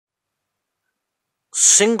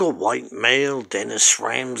Single white male, Dennis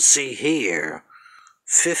Ramsey here.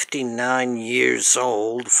 59 years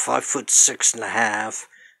old, 5'6.5",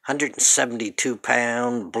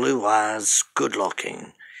 172-pound, blue eyes, good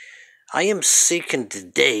looking. I am seeking to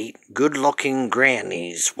date good-looking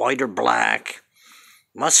grannies, white or black.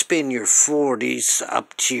 Must be in your 40s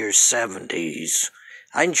up to your 70s.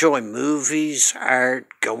 I enjoy movies, art,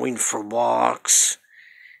 going for walks,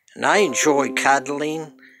 and I enjoy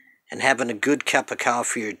cuddling and having a good cup of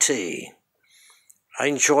coffee or tea. I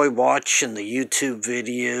enjoy watching the YouTube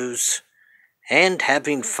videos and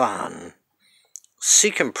having fun.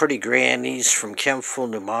 Seeking pretty grannies from Kentville,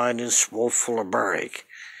 New Minas, Wolfville, or Berwick.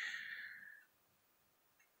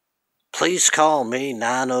 Please call me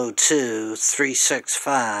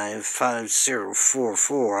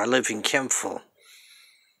 902-365-5044. I live in Kentville.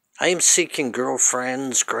 I am seeking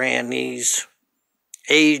girlfriends, grannies,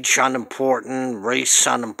 age unimportant, race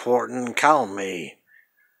unimportant. Call me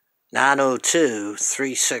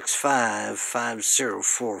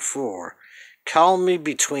 902-365-5044. Call me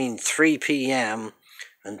between 3 p.m.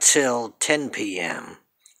 until 10 p.m.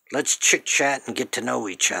 Let's chit-chat and get to know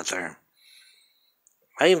each other.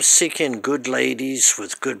 I am seeking good ladies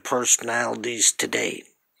with good personalities to date.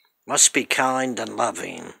 Must be kind and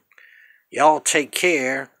loving. Y'all take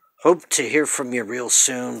care. Hope to hear from you real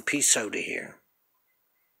soon. Peace out of here.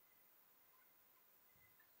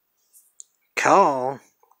 Call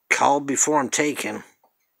before I'm taken.